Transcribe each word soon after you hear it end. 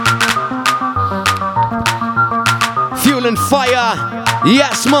and fire.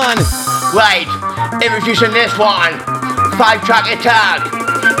 Yes, man. Right, introducing this one. 5-track attack.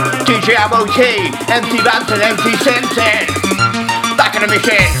 DJ MOT, MC BOUNCIN, MC SIMPSON. Back in the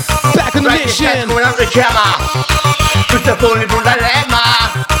mission. Back in the mission. Going out the jammer. With the full little dilemma.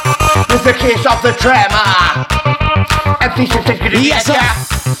 With the kiss of the tremor. MC SIMPSON gonna be yes, sir.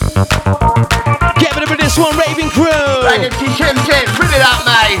 Get rid of this one, raving crew. Right, MC SIMPSON, bring it up,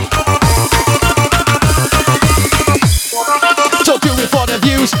 mate. Don't do it for the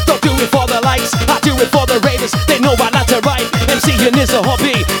views, don't do it for the likes. I do it for the ravers, they know I like to write. MCing is a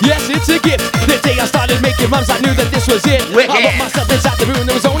hobby, yes it's a gift. The day I started making rhymes I knew that this was it. Wicked. I locked myself inside the room,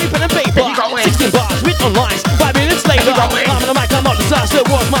 there was only pen and paper. 16 bars, written lines, 5 minutes later. I'm on the mic, I'm not disaster,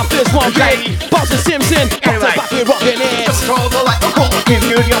 was my first one. Okay. BOUNCIN SIMPSON, back to back we're rocking it. Control the light, of course, give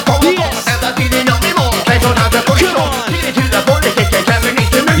you your phone. Yes. Never feeling no more, play on how to push Come on. Get it to the bone, it's a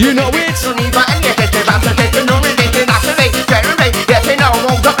termination. You know it. Don't need my any attention, I'm the station, no relation, activate, generate. Yes, they know,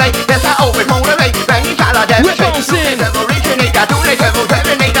 won't play, yes, I always motivate. Bang each other, We're bouncing.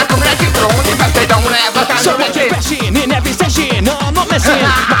 So much aggression in every session. No, I'm not messing.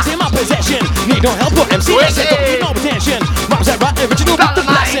 Max in my possession. Need no help, but MC don't need no attention. Rhymes that right, original with the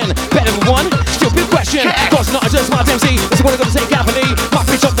lesson. Better than one, stupid question. Cause not just my MC. It's what I'm gonna say carefully. Might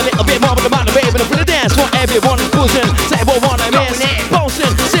pitch up a little bit more, but I'm out of raving. For the dance, for everyone is buzzing. Say what one I miss. BOUNCIN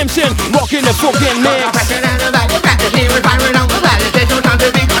SIMPSON, rocking the fucking mix.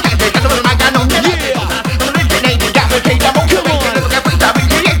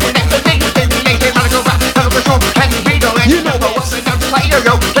 You know what's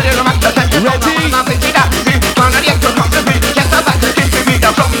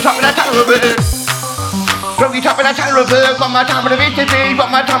From the top of the town reverb, one more time with the b2b, one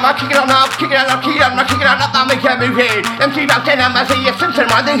more time I kick it on up, kick it on up, kick it on up, kick it on up, I make it move in. MC BOUNCIN, I'm SIMPSON,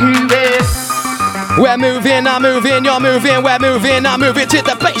 why the Hoover. We're moving, I'm moving, you're moving, we're moving, I'm moving to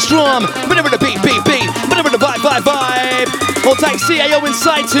the bass drum. Whatever the beat, whatever the vibe. We'll take CAO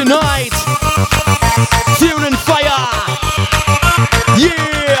inside tonight. Fuel and fire.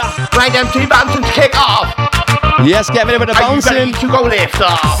 Yeah. Right, MC BOUNCIN to kick off. Yes, get rid of the bouncing. Are you ready to go lift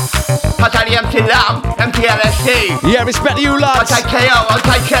off? I'll take the MC Lamb, MC LSD. Yeah, respect you lads. I'll take KO, I'll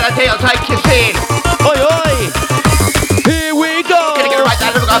take KLD, I'll take your scene. Oi, oi. Here we go. Gonna get it right,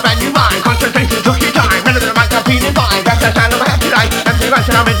 that little got a brand new mind. Concentration took your time. None of the mic, I'm feeling fine. That's the sound of my head tonight. MC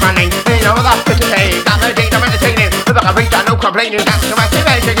BOUNCIN, I'm in running. You know what that's good to say. I'm entertaining. The back of reach, I no complaining. That's the massive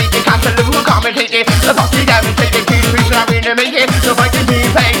energy. You can't tell who commentating. The box is devastating. Keep reaching, I'm in the making. No fight to be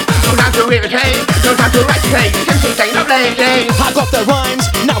paid. No time to irritate. No time to replicate. I got the rhymes,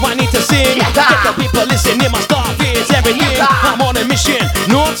 now I need to sing. Get the people listening, my stuff is everything. I'm on a mission,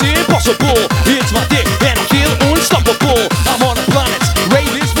 not impossible. It's my dick and I feel unstoppable. I'm on a planet,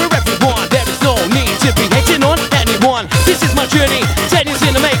 rave is for everyone. There is no need to be hating on anyone. This is my journey, 10 years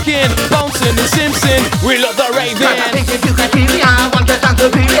in the making. BOUNCIN and SIMPSON, we love the raving. I think if you can see me, I want to sound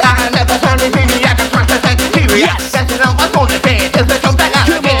superior. I never sound inferior, I can trust the superior. Yes, that's enough, I'm on the bed. There's no come back out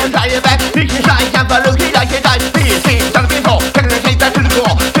again. Try it back, you can try, I'm looking like you die.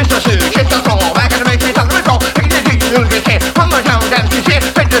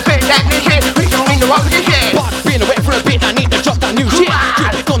 But being away for a bit, I need to drop that new shit.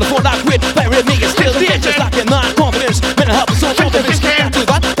 Keep on the floor like with, very niggas still there. Just like a nice confidence, mental health is so confidence. Can't do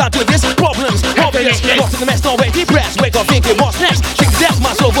that, can't do this, problems, obvious. Lost in the mess, don't wait, depressed. Wake up thinking what's next. Shake the death,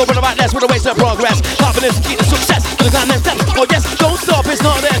 my soul over the right, that's with a waste of progress. Confidence, key to success, to the next step. Oh yes, don't stop, it's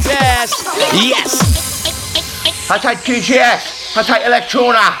not a test. Yes. I take GGS, I take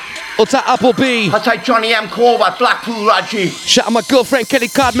Electrona. I'll take Appleby. I'll take Johnny M. Corbat, Blackpool Raji. Shout out my girlfriend Kelly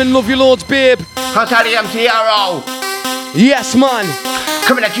Cardman, love you loads, babe. I'll take the MC Arrow. Yes, man.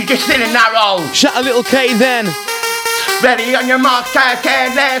 Coming at you just thin and narrow. Shout out little K then. Ready on your mark, start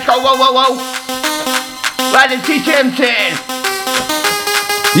 10, let's go, whoa, whoa, whoa. Right, MC SIMPSON.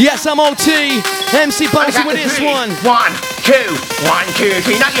 Yes, I'm OT. MC BOUNCIN with this one. 1, 2, 1, 2,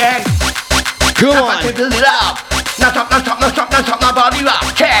 3, not yet. Come on. Build it up. Now top, now body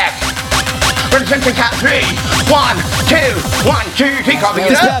up. Check. Representing cat 3. 1, 2, 1, 2, 3. Copy it up.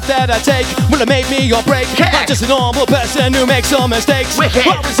 This path that I take will it make me or break. I'm just a normal person who makes some mistakes. What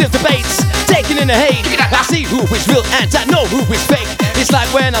resist debates, taking in the hate. I see who is real and I know who is fake. It's like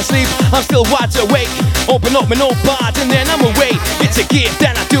when I sleep, I'm still wide awake. Open up my notepad and then I'm away. It's a gift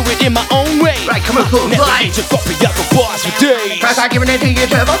and I do it in my own way. Right, come on, full flight. Never need to copy other bars for days. First I'm giving it to you,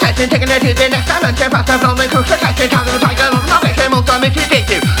 turbo testing, taking it to the next dimension. Fast and flowing, cruise the testing, time to tiger, not make them all time, it's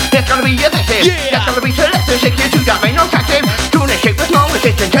addictive. That's gonna be effective. That's gonna be selective, 62, that ain't no tactic. Doing a shape with no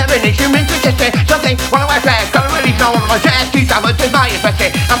resistance, termination, inconsistent. Something, one of my flags, gotta release all of my jazz. 2 hours to my effective.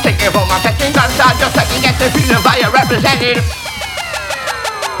 I'm thinking for my testing, gotta start. I just let you get the feeling fire represented.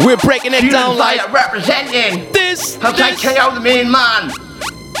 We're breaking it down like representing this. I'll take KO the main man.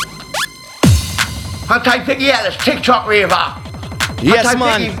 I'll take Vicky Ellis, TikTok River. Yes, I'll take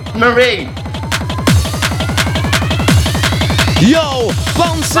man. Vicky Marie. Yo,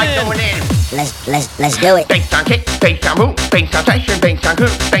 bouncing. Right, going in. Let's do it. Bass on kick, bass on move, bass on station, bass on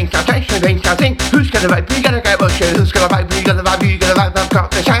groove, bass on station, bass on sing. Who's gonna vibe? We gotta get motion. Who's gonna vibe? We gotta vibe. We gotta vibe. I've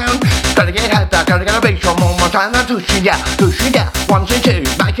got the sound. Gotta get hyped up. Gotta get a bass drum one more time. I'm pushing down, pushing down. 1 and 2.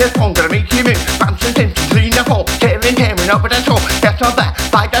 Microphone gonna make you move. Bouncing, 3 and 4. Tearing over the top. That's not that.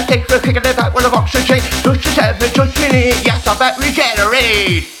 5 and 6. We're kicking it back with a box of shit. Push the 7, pushing it. Yes, I bet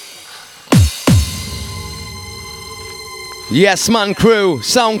regenerate. Yes, man, crew.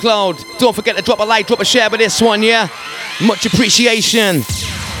 SoundCloud. Don't forget to drop a like, drop a share with this one, yeah? Much appreciation.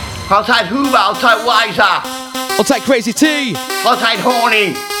 I'll take Hoover. I'll take Wiser. I'll take Crazy T. I'll take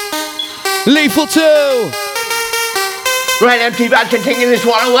Horny. Lethal 2. Right, empty band can taking this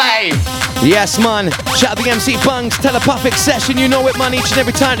one away. Yes, man. Shout out the MC Bunks. Telepathic session. You know it, man. Each and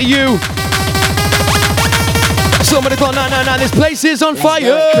every time to you. Somebody call 999. This place is on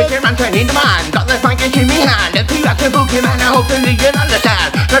fire. Quicker man turning the man. Got the funk in me hand. If you got the bookie man, I hope that you can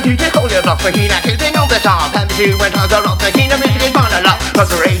understand. Now you take all your blocks, but he not taking all the top. And you went on the rock, the king of music is on a lot.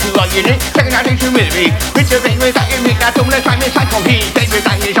 But the race you are unique. Second out into with me. With the ring with that you make that don't let time inside for me. David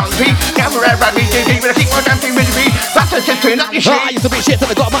Bang is on the beat. Never ever be thinking with a king or dancing with me. That's a sister, not your shit. I used to be shit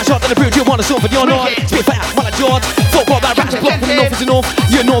till I got my shot at the bridge. You want to solve it, you're not. Spit fire, while I jawed. Fuck all that rats, block when enough is enough.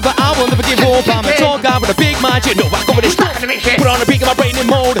 You know that I will never give up. I'm a tall guy with a big mind. You know I go with this stuff. Put on a beat, my brain in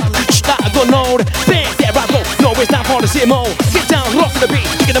mode. That I don't know. Bang, there I go. No, it's not for the CMO. Get down, rock the beat.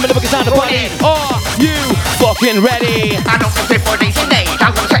 Get them in the bucket down the party. Are you fucking ready? I don't think for days and days.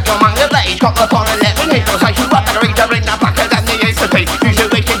 I'm gonna set your mind ablaze. Got the phone and let me hit. Cause I shoot up and read the ring. I'm backer than the used to be. You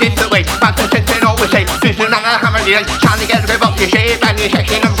should wait and the way. But the sitting always say. This is not a hammer. Trying to get a bit of your shape and you're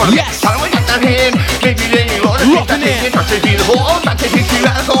checking them for me. Yes. Tell me get them in. Give you the new order. Rockin' in. Touch the deal of all. Touch the issue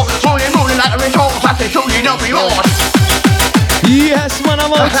at the core. Rolling like a result. That's the show you don't be lost. Yes, man,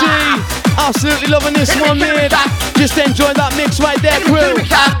 I'm on T. Absolutely loving this one, mate. Just enjoy that mix right there, crew.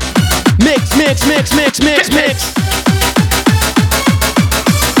 Mix, mix, mix, mix, mix, mix.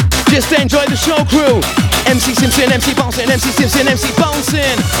 Just enjoy the show, crew. MC Simpson, MC Bouncin, MC Simpson, MC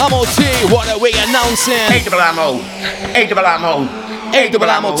Bouncin. I'm on T. What are we announcing? Double ammo. Double ammo. Double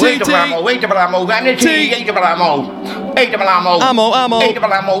ammo. Double ammo. Double ammo. Vanity. Double ammo. Double ammo. Ammo, ammo.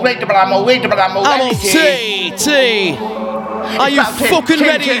 Double ammo. Double ammo. Double ammo. I'm on T. T. Are you fucking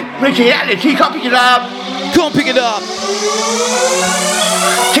ready? Reality, come pick it up. Come pick it up.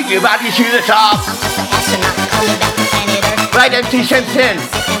 Take your body to the top. Right, MC Simpson.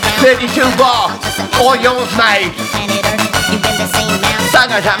 32 bar. All yours, mate.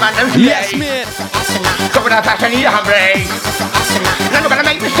 Yes, mate. Coming up fast, I need a hungry. None gonna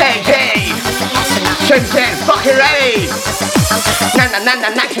make mistakes, hey. Simpson, fucking ready.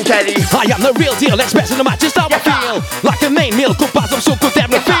 I am the real deal, expressing the match, just how I feel. Like a main meal, good bars, I'm so good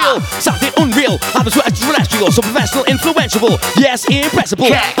that I feel. Sounding unreal, I'm as extraterrestrial, so professional, influential. Yes, impressible,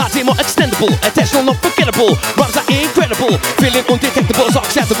 I seem more extendable, attentional, not forgettable. Rhymes are incredible, feeling undetectable, so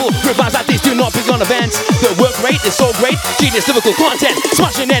acceptable. Rhymes like these do not be on events. The work rate is so great, genius lyrical content,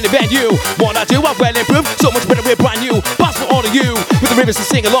 smashing any venue. What I do, I well improve, so much better, we're brand new. Pass for all of you, with the rivers to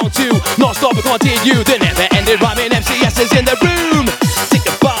sing along to. Non-stop, we continue, the never-ending rhyming MCS is in the room. Take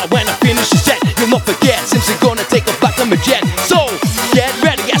a bar when I finish the set. You'll not forget, Simpson gonna take off like I'm a jet. So, get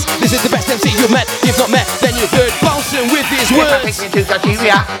ready, yes, this is the best MC you've met. If not met, then you've heard Bouncin with his words.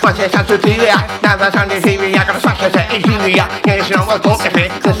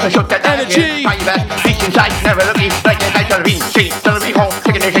 Energy. Never looking like a nice to be seen. Don't be home,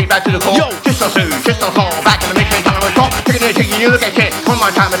 taking the shape back to the core. Yo. Just on fall, back in the mission, time was top. Taking it to you, look at it. One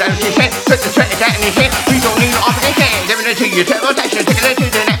more time, I don't see shit. Put the sweat at any shit. We don't need no obligation. Giving it to you, television, taking it to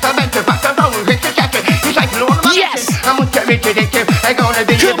the next adventure. Back and forward, hit the jacket. He's like all of my Yes. I'm gonna get me to the tip. I'm gonna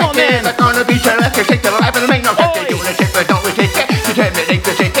be Come on, man. I'm gonna be terrific. Take the life and make no sense. You wanna tip, but don't resist it. You tell me they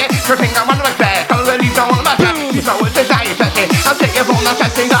could take it. Tripping on my back. Don't really don't want my back. You know it's a science session. I'm taking from the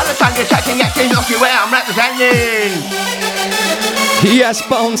setting. All the time you're checking, acting, look you where I'm representing. Yes,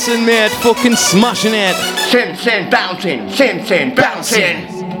 Bouncin, mate, fucking smashing it. Simpson bouncing, Simpson bouncing.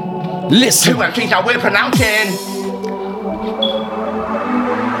 Listen. 2 MCs that we're pronouncing.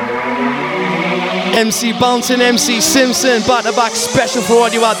 MC Bouncin, MC Simpson, back to back special for all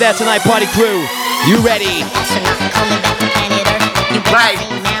you out there tonight, party crew. You ready? Right,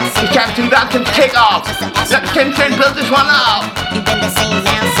 it's time to bouncing kick off. Let Simpson build this one up.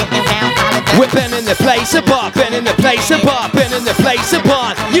 We're been in the place apart, been in the place apart, been in the place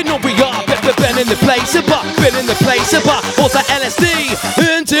apart. You know we are, been in the place apart, been in the place apart. All the LSD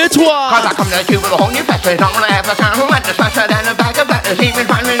intertwined. Cause I come to you with a whole new festival. Don't wanna have a time who went to faster than a bag of letters. Even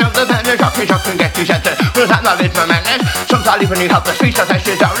finding out the vendor, shock and get you shelter. But that knowledge for madness. Sometimes even you help the streets, so that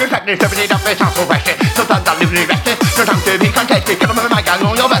shit don't reflect this. Every day don't face not so question. Sometimes I live in rested. Sometimes to be contested. Get on my mic, I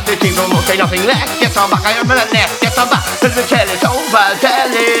know your best. Team don't say nothing less. Get on back, I am relentless. Get on back, cause the tell is over,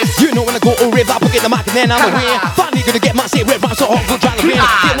 tell it. You know when I go to river, I forget the mic and then I'm aware. Finally gonna get my say red rhyme so hard, go try to win.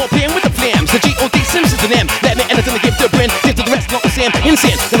 Get more pain with the flames. The G.O.D. Simpsons to them. Let me anything to give to Bryn. Give to the rest, not the same.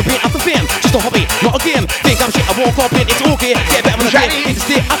 Insane, gonna be out the fam. Just a hobby, not a game. Think I'm shit, I won't cop it. It's okay. Get back when I get it.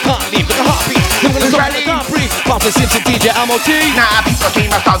 Stay, I can't leave with a heartbeat. I'm gonna stop, I can't breathe. Bouncin Simpson, DJ, MOT. Nah, people see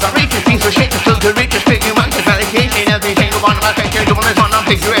my stars are reaching. Things for shit, still to reach. Speaking one, it's validation. Every single one of my pictures, doing this one, I'm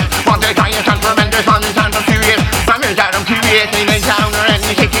figurous. Want to try and sound tremendous, one is I'm furious. I'm in doubt, I'm curious. Even down or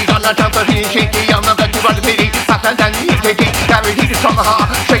any shaky, on the top of being shaky. I'm not that you want to pity. Faster than you take it. Guaranteed it's from the heart.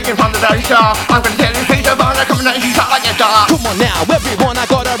 Shaking from the very start. I'm gonna tell you, face of honor, coming out, you sound like a star. Come on now, everyone, I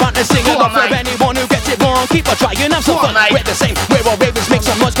gotta run and sing along for anyone who gets it wrong. Keep on trying, have some fun. We're the same, we're all ravens, make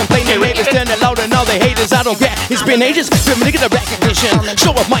so much complaining. Ravens turn it louder, now the haters I don't get. It's been ages, been to get a recognition.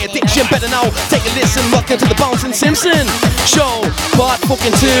 Show off my addiction, better now. Take a listen, welcome to the Bouncin Simpson Show. Part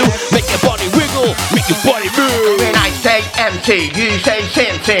fucking 2, make your body wiggle, make your body move. When I say empty, you say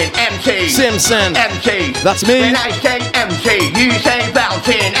Simpson, empty. Simpson, empty. That's me. When I say empty, you say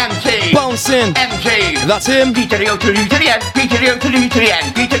bouncing, empty. Bouncin, empty. That's him. P to the O to the U to the N, P to the O to the U to the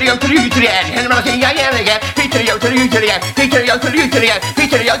N, P to the O to the U to the N. And I'm gonna sing again. P to the O to the U to the N, P to the O to the U to the N, P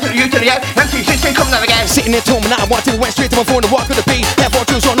to the O to the U to the N. Empty Simpson, come now again. Sitting there talking, I want to went straight to my phone to walk with the beat. Therefore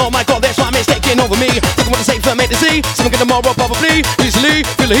choose on, oh my god, that's why I'm taking over me. Thinking what to say for me to see. Something tomorrow probably, easily,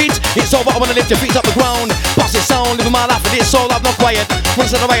 feel the heat. It's over, I wanna lift your feet up the ground. Boss it sound, living my life with this soul, I'm not quiet.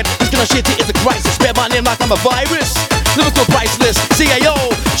 Once I riot, it's gonna shit, it's a crisis. Spare my name like I'm a virus. Lyrical priceless, CAO,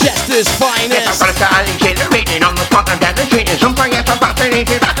 Chester's finest. I'm gonna start reading on the spot and demonstrating. Something else I'm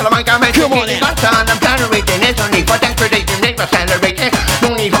fascinated. Back to the mic, I'm Come on in. I'm generating. There's no need for degradation, need for celebrating.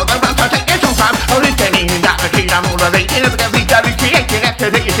 No need for the run to take it some time. I'm listening, that machine, I'm motivating. I'm gonna be recreating after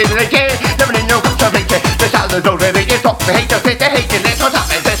the intimidation. Never need no conservation. The sound of the motivation. Stop the hate, the hating. There's no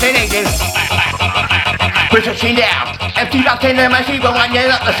time, it's fascinating. We're touching down. Empty back in the machine, we're winding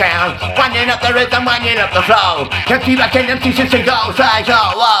up the sound. Winding up the rhythm, winding up the flow. Empty back in, empty system, go, side, go,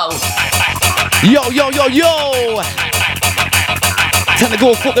 whoa. Yo, yo, yo, yo! Time to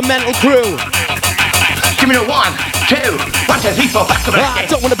go for the mental crew. Give me the 1, 2, 1, 2, 3, 4, back to back. I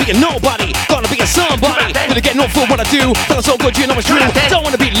don't wanna be a nobody, gotta be a somebody. Gonna get no for what I do, feeling so good, you know it's true. Don't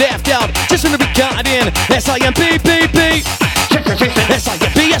wanna be left out, just wanna be guided in. SIMPSON, SIMPSON,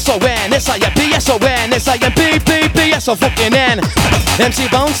 SIMPSON, fucking N. MC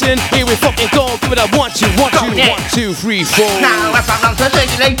Bouncin, here we fucking go. Give it a 1, 2, 1, 2, 1, 2, 3, 4. Now if I'm on to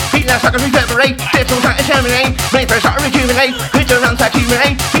circulate, feet now sucker reverberate. This will start to terminate, brain first start to rejuvenate. Hit around to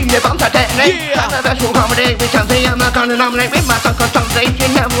accumulate, feet the bounce to detonate. I'm the best will accommodate with something I'm not gonna nominate. With my son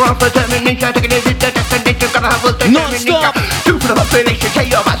consolidation, never off for termination. Taking it to the destination, gonna have a determination. Two for the population,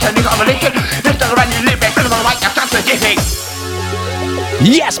 KO, my son, combination. This is a brand new lyric, and I'm like a specific.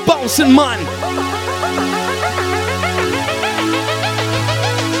 Yes, Bouncin man.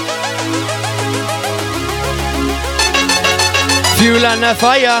 Fuel and the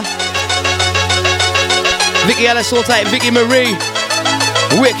fire. Vicky Ellis, all type, Vicky Marie.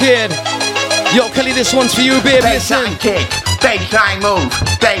 Wicked. Yo, Kelly, this one's for you, babe. Listen. Baseline kick, baseline move,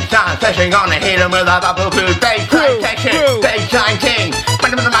 baseline session, gonna hit him with a bubble food. Baseline section, baseline ting.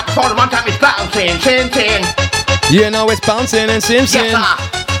 When I'm in the microphone, one time it's bouncing, Simpson. You know it's Bouncin and Simpson. Yes,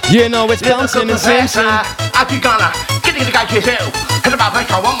 sir. You know it's Bouncin and Simpson. I'll be gonna get the guy to yourself. Hit about my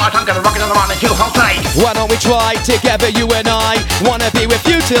car one more time, gonna rock it on the run until whole play. Why don't we try together, you and I? Wanna be with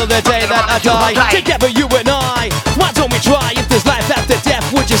you till the day that I die. Together, you and I. Why don't we try? If there's life after death,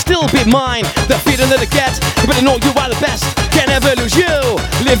 would you still be mine? The feeling that I get, you better know you are the best. Can't ever lose you.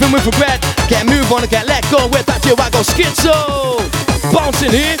 Living with regret. Can't move on, can't let go. Without you, I go schizo. Bouncing,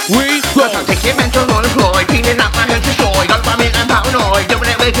 here we go. I'm taking mental unemployed, cleaning up my head destroyed. Got my and paranoid, doing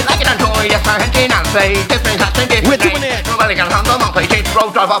it with it like an android. Yes, my head in and say, different hats and different. We're doing it. Nobody can handle my play, change the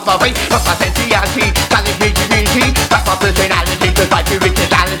road, drive off my way. Up my sensuality, challenge me to unity. Back my personality, goodbye to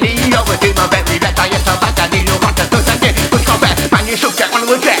originality. Overdo my very best, I yes, I'm back, I need no contact, push combat, man, you should get one of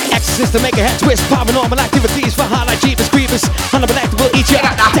the best. Exorcist to make a head twist, paranormal activities for highlight jeepers, creepers. Unpredictable each year.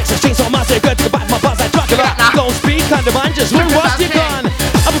 Texas chainsaw massacre to the bite my buzz, I Dracula. Don't speak, undermine, just look what you gun.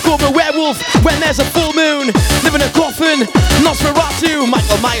 I'm a cobra werewolf when there's a full moon. Live in a coffin, Nosferatu.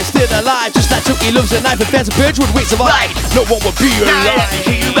 Michael Myers we're still alive. Just like Chucky loves a knife and fence a birch would we survive. No one would be Now let me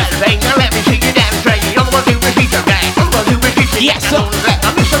see alive. you better bang. Now let me see you dance straight. You're the one who repeats your gang. You're the one who repeats your Yes, sir.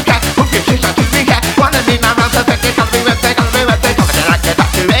 I'm just some cat who gives his to me cat. Wanna be my mouth perfect. It's gonna be with they gonna be with they. Talking like a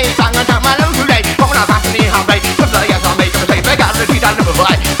doctor, eh? I'm gonna tell my little today. Going out back in the home, babe. Some of the yes, I'll make them say, they got to repeat on number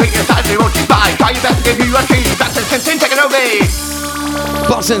 5. Think inside, they won't buy. Try your best to give you a treat. That's a Simpson, take it away.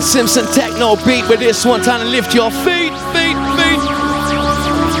 Bouncing Simpson techno beat with this one. Time to lift your feet, feet, feet.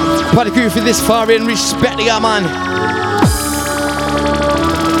 Party crew for this far in. Respect the man.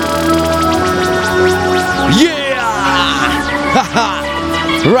 Yeah!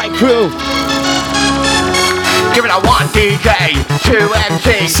 Haha! Right crew. Give it a 1 DJ, 2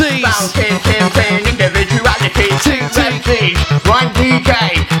 MCs, C's. Bouncing Simpson, individuality, 2 MCs, 1 DJ,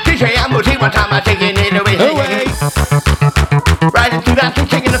 DJ MOT, one time I'm taking it away. Away. Right into that, I'm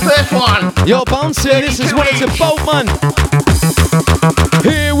taking the first one. Yo, bouncing, this is what it's about, man.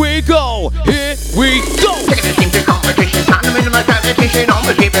 Here we go, here we go. Taking the team to competition, time to minimize competition, on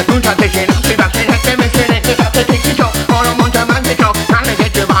the deep, moon transition, I'm still bouncing, head to mission, it's about to take control, all on one time, I'm control, trying to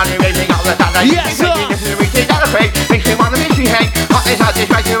get your body racing all the time. Yes, sir. Makes me wanna miss you, hey. Hot is hot, it's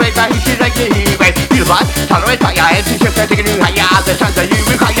right away, but he should like the heat wave. You what? Tolerate fire, empty shift, taking you higher. The times that you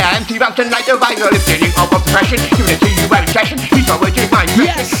require, empty bouncing like the viral, lifting you up of depression. Giving it to you by rejection. He's always in my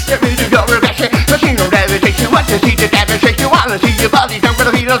Yes. Get rid of your regression. Machine no levitation. Want to see the demonstration. Wanna see your body, don't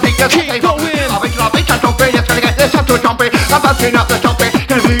gonna feel, think you're Keep going. I'll be jumping, it's gonna get this up to jumping. I'm bouncing up the jumping,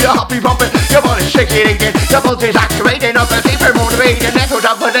 gonna be a happy bumping. Your body's shaking, your pulse is activating, up the deeper motivating, echo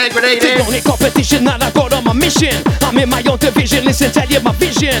up the Take degrading. on it competition that I got on my mission. I'm in my own division, listen, tell you my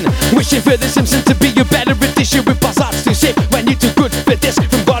vision. Wishing for the Simpsons to be a better edition with buzzards to say when you're too good for this.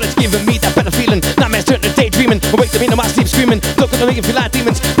 From God it's giving me that better feeling. Nightmares turn to daydreaming. Awake them in my sleep screaming. Look at them making feel like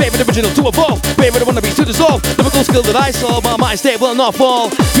demons. Favorite original to evolve. Favorite wannabes to dissolve. Lyrical skill that I saw, my mind stay will not fall.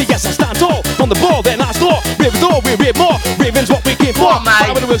 Me guess I stand tall on the ball, then I store. Rave it all, we rave more. Ravens what we came for. Oh, mate.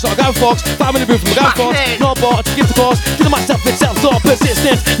 5 in the works, I go fox. 5 in the booth from the go fox. No bar to give the cause. To the myself itself, so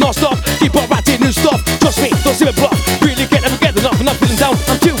persistent. Non stop. Keep on writing new stuff. Trust me, don't see me bluff. Really get never get enough. And I'm feeling down.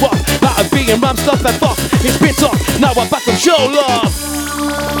 I'm too up. Out of being ram stuff and fuck. It's been tough. Now I'm back on show love.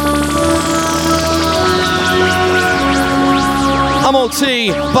 I'm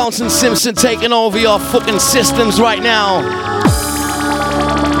OT, Bouncing Simpson taking over your fucking systems right now.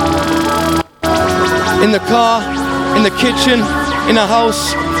 In the car, in the kitchen, in the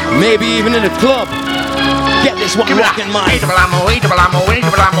house, maybe even in the club. Get this one rockin' mine. Eatable ammo,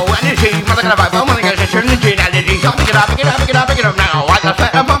 energy. Mother gonna vibe, I'm gonna get your energy, energy. So pick it up now. I got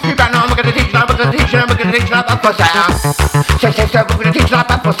fat, I'm off you down. I'm gonna teach, I'm gonna teach not that for sound. Say, we're gonna teach not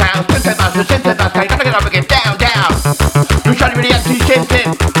that for sound. Synthesize, gotta get down. You try to really empty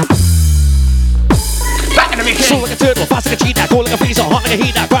Simpson. Back in the machine. So like a turtle, fast like a cheetah, cold like a freezer, hot like a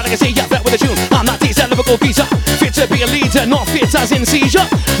heater, bright like a sea, flat with a tune. I'm not these lyrical geezer. Fit to be a leader, not fit as in seizure.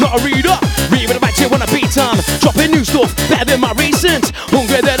 Not a reader, read with a match when I beat time. Dropping new stuff, better than my recent.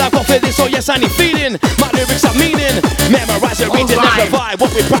 Hungry that I've got for this, so yes I need feeding. My lyrics are meaning. Memorize and read and never vibe.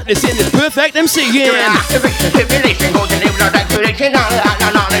 What we practicing is perfect MCing. Activation, stimulation, golden name, not activation. Knowledge,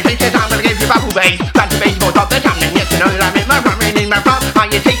 I'm gonna give you bubble bass. Back to bass, more top the time. Yes, you know that I'm in my front. How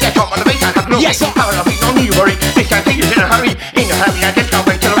you take that top on the bass, I got no Yes, sir. How I don't need worry. This time, take it in a hurry. I just can't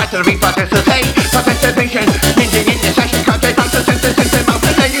wait till the rest of the beat participate. Participation, ending in the session. Can't take bounce,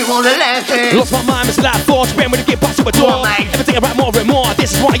 and you want a lesson. Lost my mind, it's life force, when we get past to a door. Everything about more and more,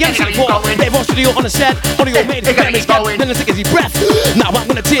 this is what I am saying for. They've all studio on the set, audio made it, memories kept, then I take a deep breath. Now I'm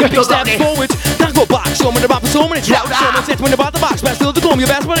gonna take big steps forward, then go back, show me the rap, so many tracks, show me when about the box, but still to come, you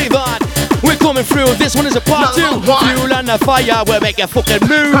best believe that. We're coming through, this one is a part 2. Fuel and the fire, we'll make a fucking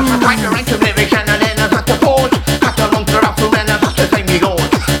move. Right to rank of lyrics and then I have to pause. Have to long to rap through and I have to say me goes.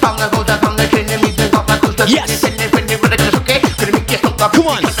 Found the gold from the chin and me think of my coast. Yes. Come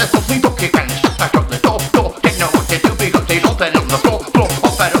on.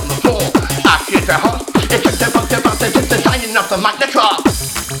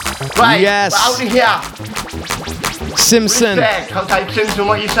 Right, Yes. we're out of here. Simpson, Type Simpson,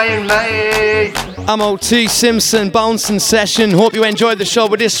 what you saying, mate? I'm OT, Simpson, Bouncing Session. Hope you enjoyed the show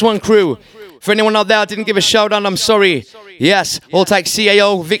with this one, crew. For anyone out there I didn't give a shout out, I'm sorry. Yes, all take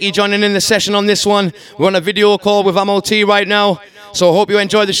CAO, Vicky joining in the session on this one. We're on a video call with MOT right now. So I hope you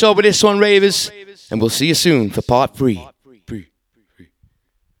enjoyed the show with this one, ravers. And we'll see you soon for part 3.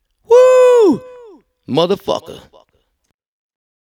 Woo! Motherfucker.